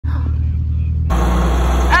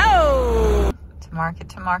market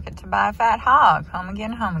to buy a fat hog. Home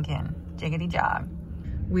again, jiggity jog.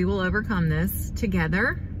 We will overcome this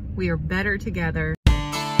together. We are better together.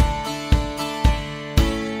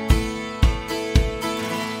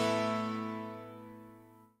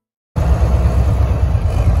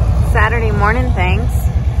 Saturday morning things.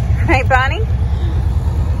 Right, Bonnie?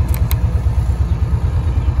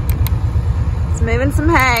 It's moving some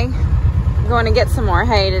hay. I'm going to get some more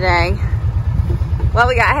hay today. Well,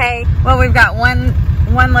 we got hay. Well, we've got one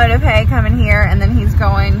load of hay coming here, and then he's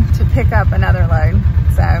going to pick up another load.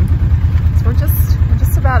 So we're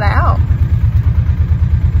just about out.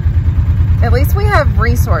 At least we have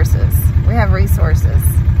resources. We have resources.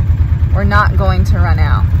 We're not going to run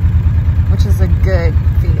out, which is a good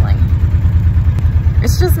feeling.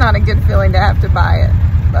 It's just not a good feeling to have to buy it,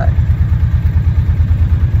 but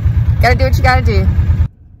gotta do what you gotta do.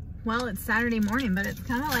 Well, it's Saturday morning, but it's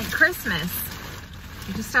kind of like Christmas.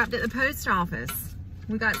 We just stopped at the post office.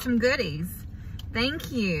 We got some goodies.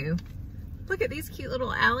 Thank you. Look at these cute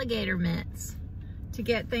little alligator mitts to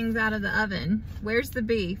get things out of the oven. Where's the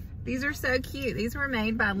beef? These are so cute. These were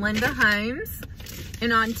made by Linda Holmes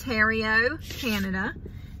in Ontario, Canada.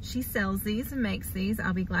 She sells these and makes these.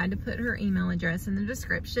 I'll be glad to put her email address in the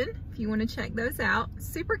description if you want to check those out.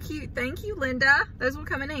 Super cute. Thank you, Linda. Those will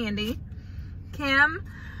come in handy. Kim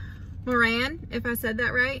Moran, if I said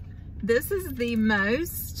that right. This is the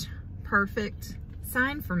most perfect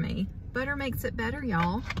sign for me. Butter makes it better,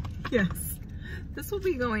 y'all. Yes. This will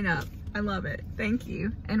be going up. I love it. Thank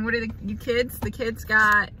you. And what are you kids? The kids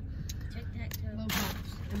got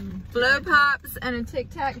blow pops and a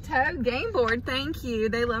tic-tac-toe game board. Thank you.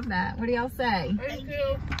 They love that. What do y'all say? Thank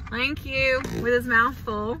you. Thank you. With his mouth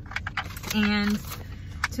full. And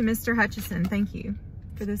to Mr. Hutchison, thank you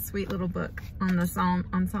for this sweet little book on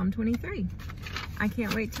Psalm 23. I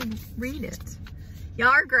can't wait to read it. Y'all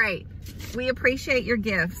are great. We appreciate your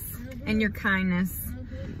gifts and your kindness.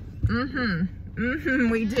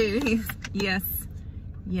 We do. Yes.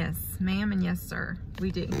 Yes, ma'am, and yes, sir.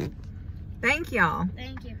 We do. Thank y'all.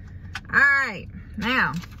 Thank you. All right,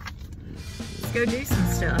 now let's go do some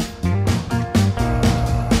stuff.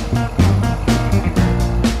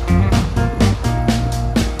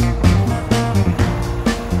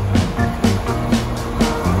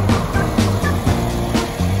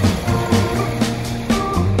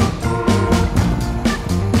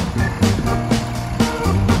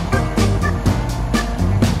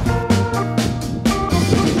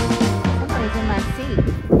 Somebody's in my seat.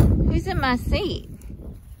 Who's in my seat?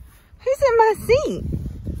 Who's in my seat?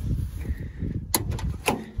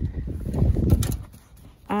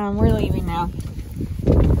 We're leaving now.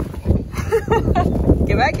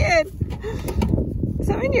 Get back in. Is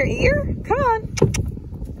something in your ear? Come on.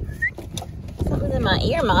 Something's in my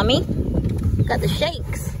ear, Mommy. Got the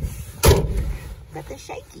shakes. Got the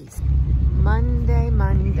shakies. Monday.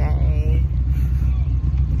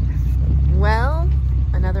 Well,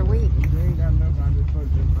 another week.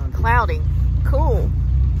 Cloudy. Cool.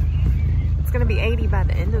 It's gonna be 80 by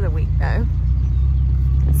the end of the week though.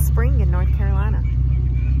 It's spring in North Carolina.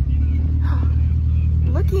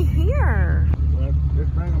 Looky here. Well,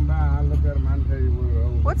 just bring them by. I'll look at them and tell you where we're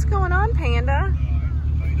over. What's going on, Panda?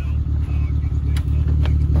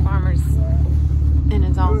 Farmer's in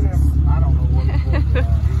his office. I don't know what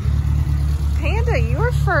it's Panda,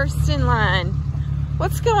 you're first in line.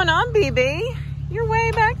 What's going on, BB? You're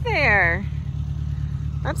way back there.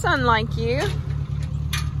 That's unlike you.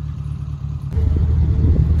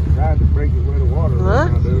 Tried to break it where the water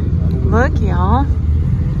Look, y'all.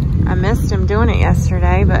 I missed him doing it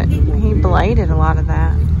yesterday, but he bladed a lot of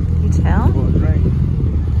that. You tell?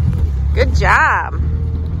 Good job.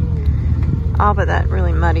 All but that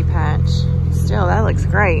really muddy patch. Still, that looks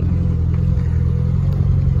great.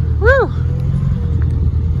 Woo!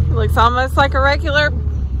 It looks almost like a regular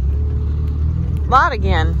lot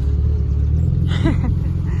again.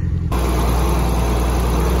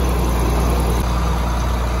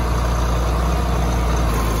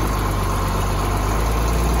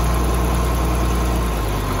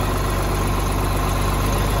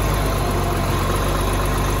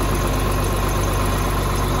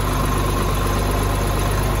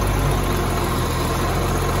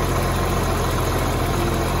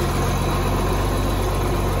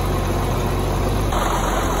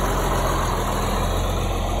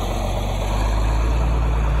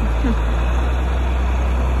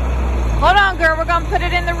 Hold on, girl. We're going to put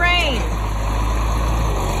it in the rain.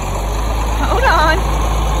 Hold on.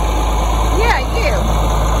 Yeah, you.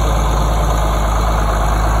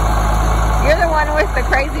 You're the one with the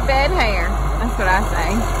crazy bed hair. That's what I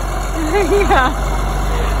say. Yeah.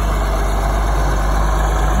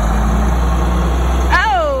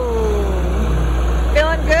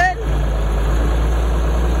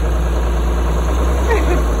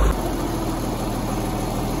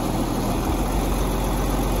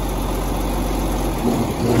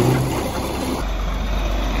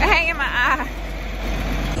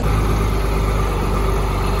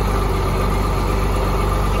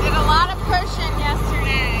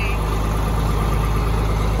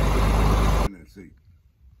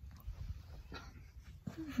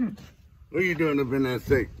 What are you doing up in that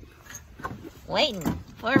seat? Waiting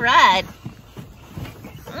for a ride.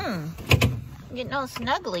 Getting all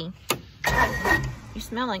snuggly. You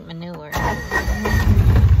smell like manure.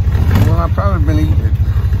 Well, I've probably been eating it.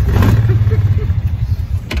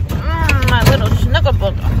 My little snuggle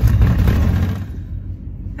booger.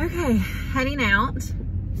 Okay, heading out.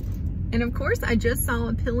 And of course, I just saw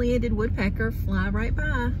a pileated woodpecker fly right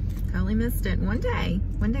by. Totally missed it. One day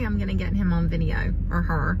I'm gonna get him on video, or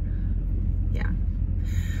her. Yeah.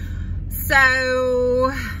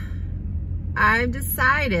 So, I've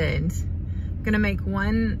decided I'm gonna make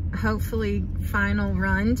one, hopefully, final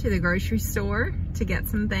run to the grocery store to get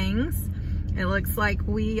some things. It looks like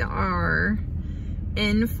we are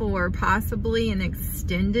in for possibly an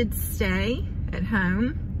extended stay at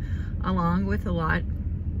home, along with a lot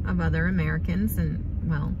of other Americans and,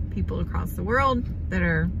 well, people across the world that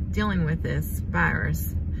are dealing with this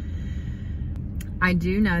virus. I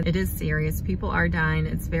do know it is serious. People are dying.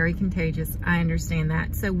 It's very contagious. I understand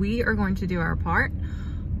that. So we are going to do our part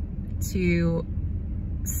to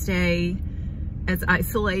stay as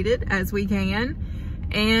isolated as we can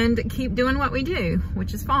and keep doing what we do,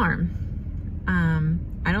 which is farm.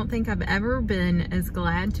 I don't think I've ever been as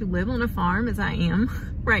glad to live on a farm as I am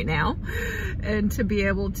right now, and to be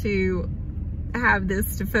able to have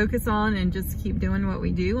this to focus on and just keep doing what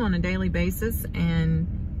we do on a daily basis and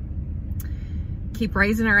keep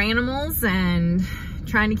raising our animals and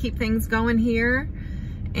trying to keep things going here.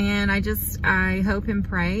 And I hope and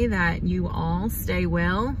pray that you all stay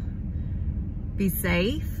well, be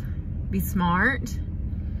safe, be smart,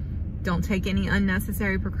 don't take any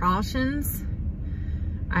unnecessary precautions.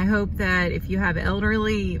 I hope that if you have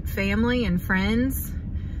elderly family and friends,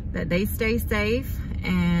 that they stay safe,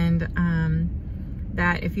 and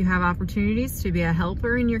that if you have opportunities to be a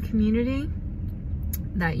helper in your community,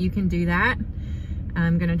 that you can do that.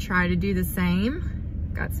 I'm gonna try to do the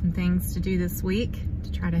same. Got some things to do this week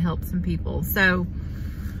to try to help some people. So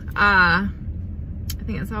I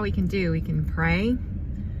think that's all we can do. We can pray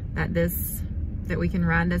that we can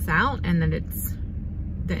ride this out, and that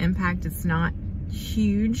the impact is not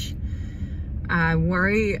huge. If I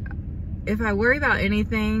worry about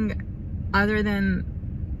anything other than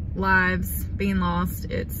lives being lost,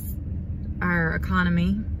 it's our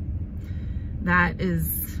economy. That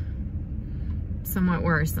is somewhat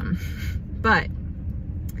worrisome. But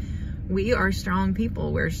we are strong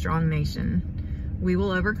people. We're a strong nation. We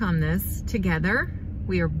will overcome this together.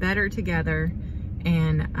 We are better together.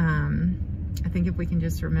 And I think if we can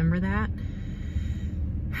just remember that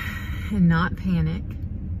and not panic.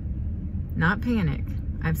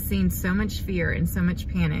 I've seen so much fear and so much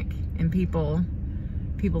panic in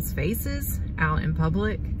people's faces out in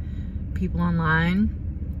public, people online.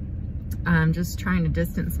 I'm just trying to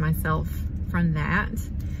distance myself from that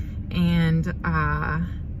and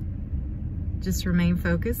just remain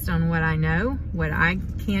focused on what I know, what I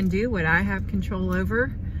can do, what I have control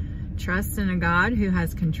over. Trust in a God who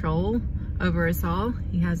has control over us all.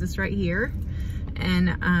 He has us right here,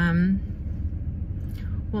 and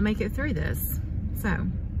we'll make it through this. So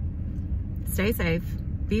stay safe,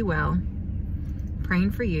 be well,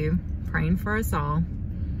 praying for you, praying for us all,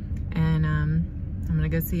 and I'm gonna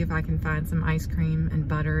go see if I can find some ice cream and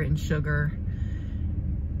butter and sugar,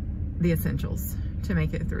 the essentials to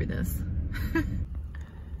make it through this.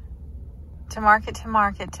 To market,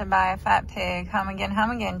 to buy a fat pig, home again,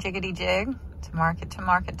 jiggity jig. To market, to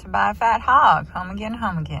buy a fat hog, home again,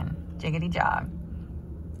 jiggity jog.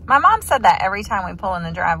 My mom said that every time we pull in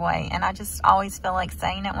the driveway, and I just always feel like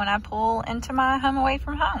saying it when I pull into my home away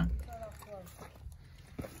from home.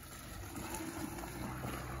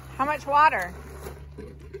 How much water?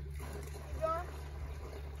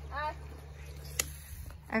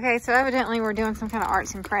 Okay, so evidently we're doing some kind of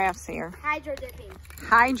arts and crafts here. Hydro dipping.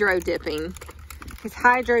 Hydro dipping. He's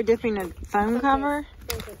hydro dipping a phone cover?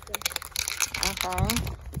 Okay.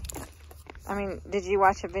 I mean, did you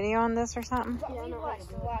watch a video on this or something? Yeah, we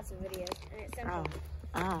watched lots of videos, and it's simple.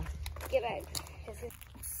 Oh. Get back.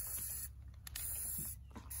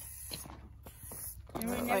 And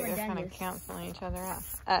we've never they're done kind of this. canceling each other out.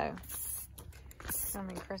 Oh. It's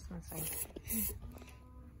coming Christmassy.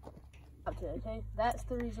 Okay, that's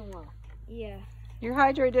the reason why. Yeah. Your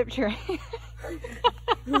hydro dipped your hand.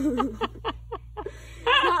 It's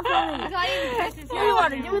not funny. It's not even Christmas. Give me the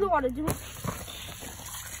water, give me the water, give me.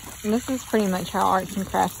 This is pretty much how arts and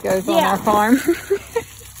crafts goes on our farm.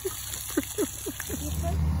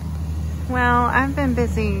 Well, I've been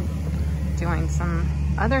busy doing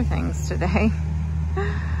some other things today.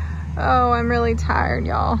 Oh, I'm really tired,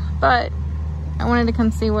 y'all. But I wanted to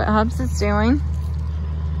come see what Hubs is doing.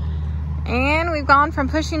 And we've gone from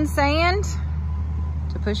pushing sand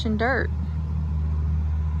to pushing dirt.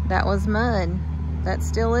 That was mud. That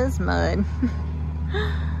still is mud.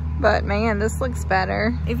 But man, this looks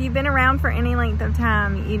better. If you've been around for any length of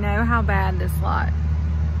time, you know how bad this lot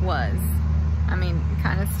was. I mean, it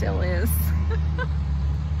kind of still is.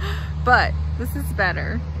 But this is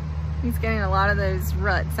better. He's getting a lot of those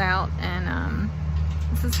ruts out, and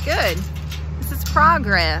this is good. This is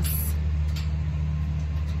progress.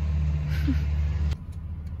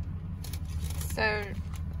 So,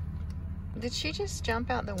 did she just jump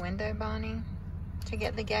out the window, Bonnie, to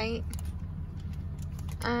get the gate?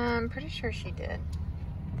 I'm pretty sure she did.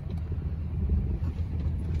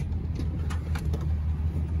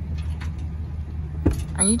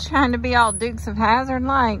 Are you trying to be all Dukes of Hazzard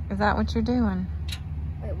like? Is that what you're doing?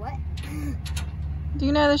 Wait, what? Do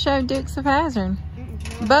you know the show Dukes of Hazzard?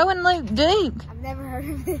 No. Bo and Luke Duke. I've never heard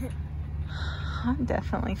of it. I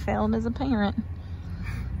definitely failed as a parent.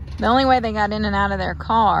 The only way they got in and out of their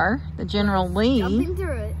car, the General Lee. Jumping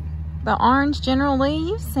through it. The orange General Lee,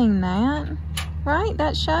 you've seen that, right?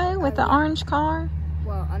 That show with the orange car?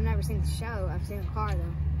 Well, I've never seen the show. I've seen the car,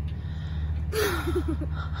 though.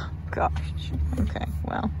 Gosh. Okay,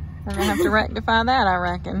 well, we're gonna have to rectify that, I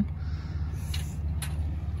reckon.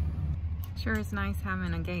 Sure is nice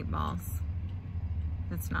having a gate boss.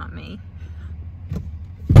 That's not me.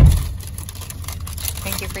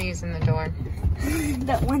 Thank you for using the door.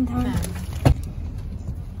 That one time.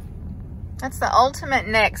 That's the ultimate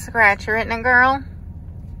neck scratcher, isn't it, girl?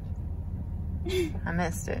 I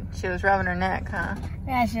missed it. She was rubbing her neck, huh?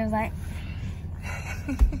 Yeah, she was like...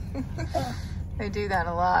 They do that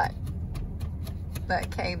a lot. That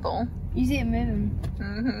cable. You see it moving.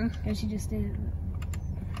 Mm-hmm. And she just did it.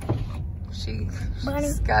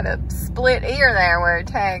 She's got a split ear there where a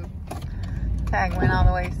tag went all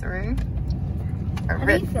the way through. Or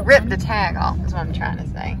ripped the tag off is what I'm trying to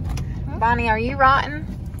say. Huh? Bonnie, are you rotten?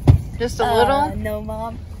 Just a little? No,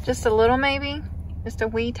 Mom. Just a little, maybe? Just a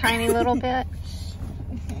wee tiny little bit?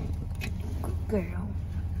 Girl.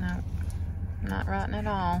 No, not rotten at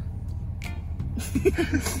all.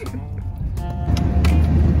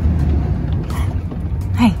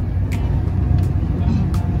 Hey.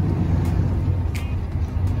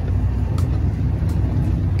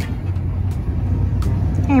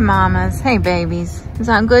 Hey mamas, hey babies. Is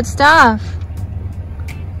that good stuff?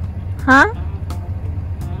 Huh?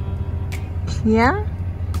 Yeah?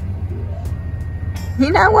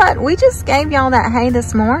 You know what? We just gave y'all that hay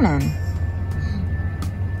this morning.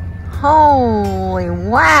 Holy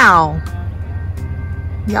wow.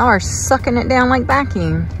 Y'all are sucking it down like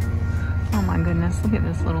vacuum. Oh my goodness, look at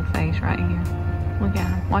this little face right here. Look at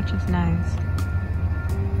him, watch his nose.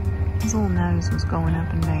 His little nose was going up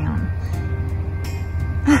and down.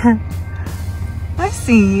 I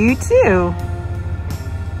see you too.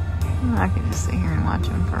 I could just sit here and watch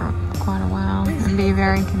him for quite a while and be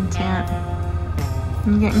very content.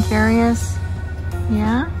 You getting curious?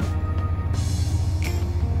 Yeah?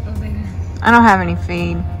 I don't have any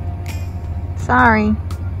feed. Sorry.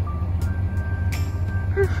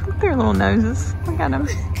 Look at their little noses. Look at them.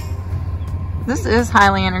 This is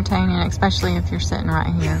highly entertaining, especially if you're sitting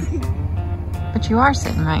right here. But you are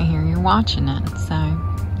sitting right here. You're watching it, so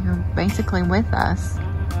you're basically with us.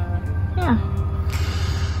 Yeah.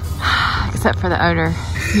 Except for the odor.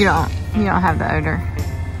 You don't have the odor.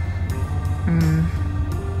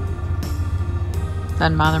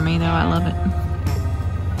 Doesn't bother me though. I love it.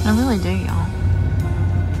 I really do, y'all.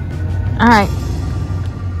 All right.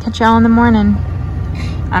 Catch y'all in the morning.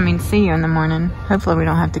 I mean, see you in the morning. Hopefully we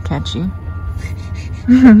don't have to catch you.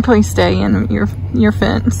 Please stay in your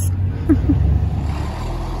fence.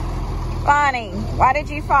 Bonnie, why did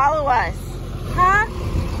you follow us? Huh?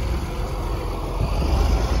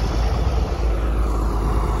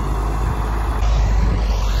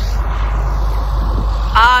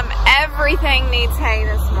 Everything needs hay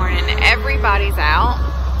this morning. Everybody's out.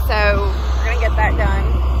 So we're gonna get that done.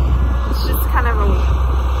 It's just kind of a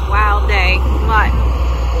wild day. A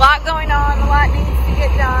lot going on, a lot needs to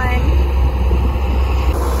get done.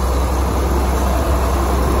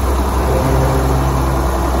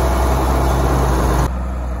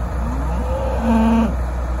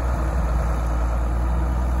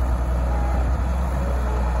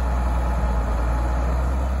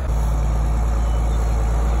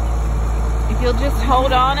 If you'll just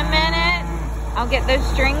hold on a minute, I'll get those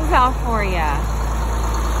strings off for you.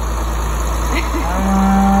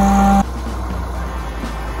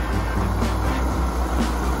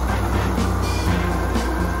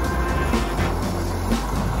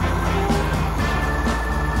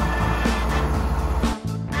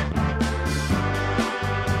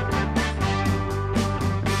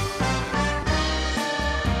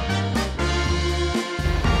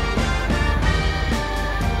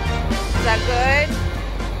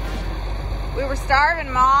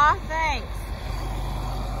 starving, Ma. Thanks.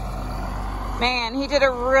 Man, he did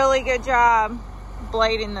a really good job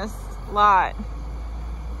blading this lot.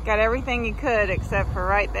 Got everything he could except for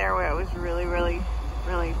right there where it was really, really,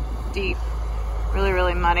 really deep. Really,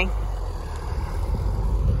 really muddy.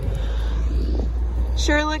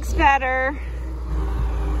 Sure looks better.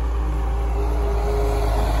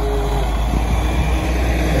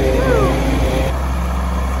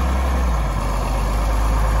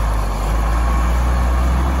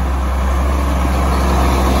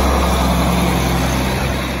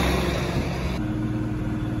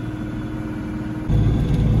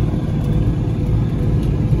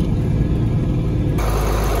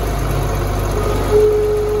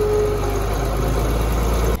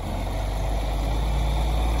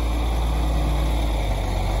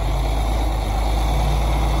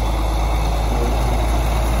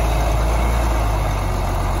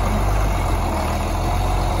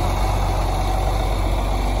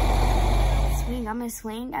 I'm gonna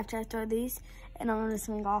swing after I throw these, and I'm gonna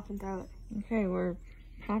swing off and throw it. Okay, we're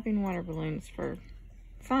popping water balloons for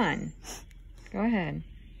fun. Go ahead.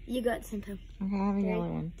 You got Simpo. Okay, I have a yellow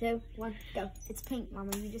one. 2, 1, go. It's pink,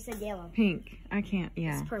 Mama. You just said yellow. Pink. I can't,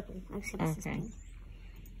 yeah. It's purple. Actually, this is Okay. pink.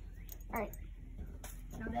 All right.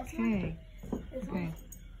 Now that's Okay. This Okay.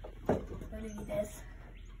 one. Let me do this.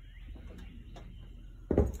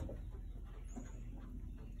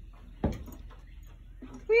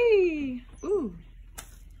 Whee! Ooh.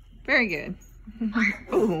 Very good.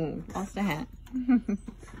 Ooh, lost a hat.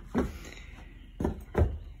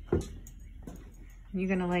 You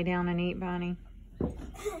gonna lay down and eat, Bonnie?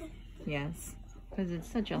 Yes, because it's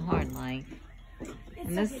such a hard life.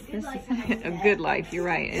 And this is a good life. You're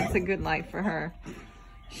right. It's a good life for her.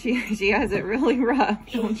 She has it really rough,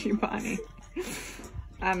 don't you, Bonnie?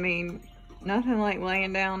 I mean, nothing like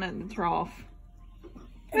laying down at the trough.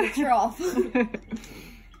 The trough.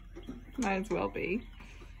 Might as well be.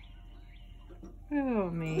 Oh,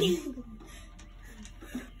 me.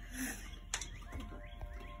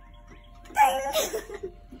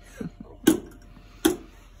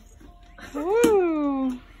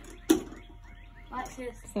 Woo! Watch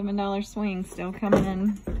this. $7 swing still coming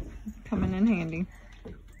in handy.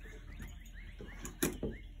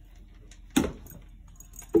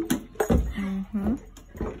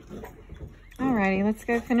 Alrighty, let's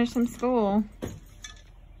go finish some school.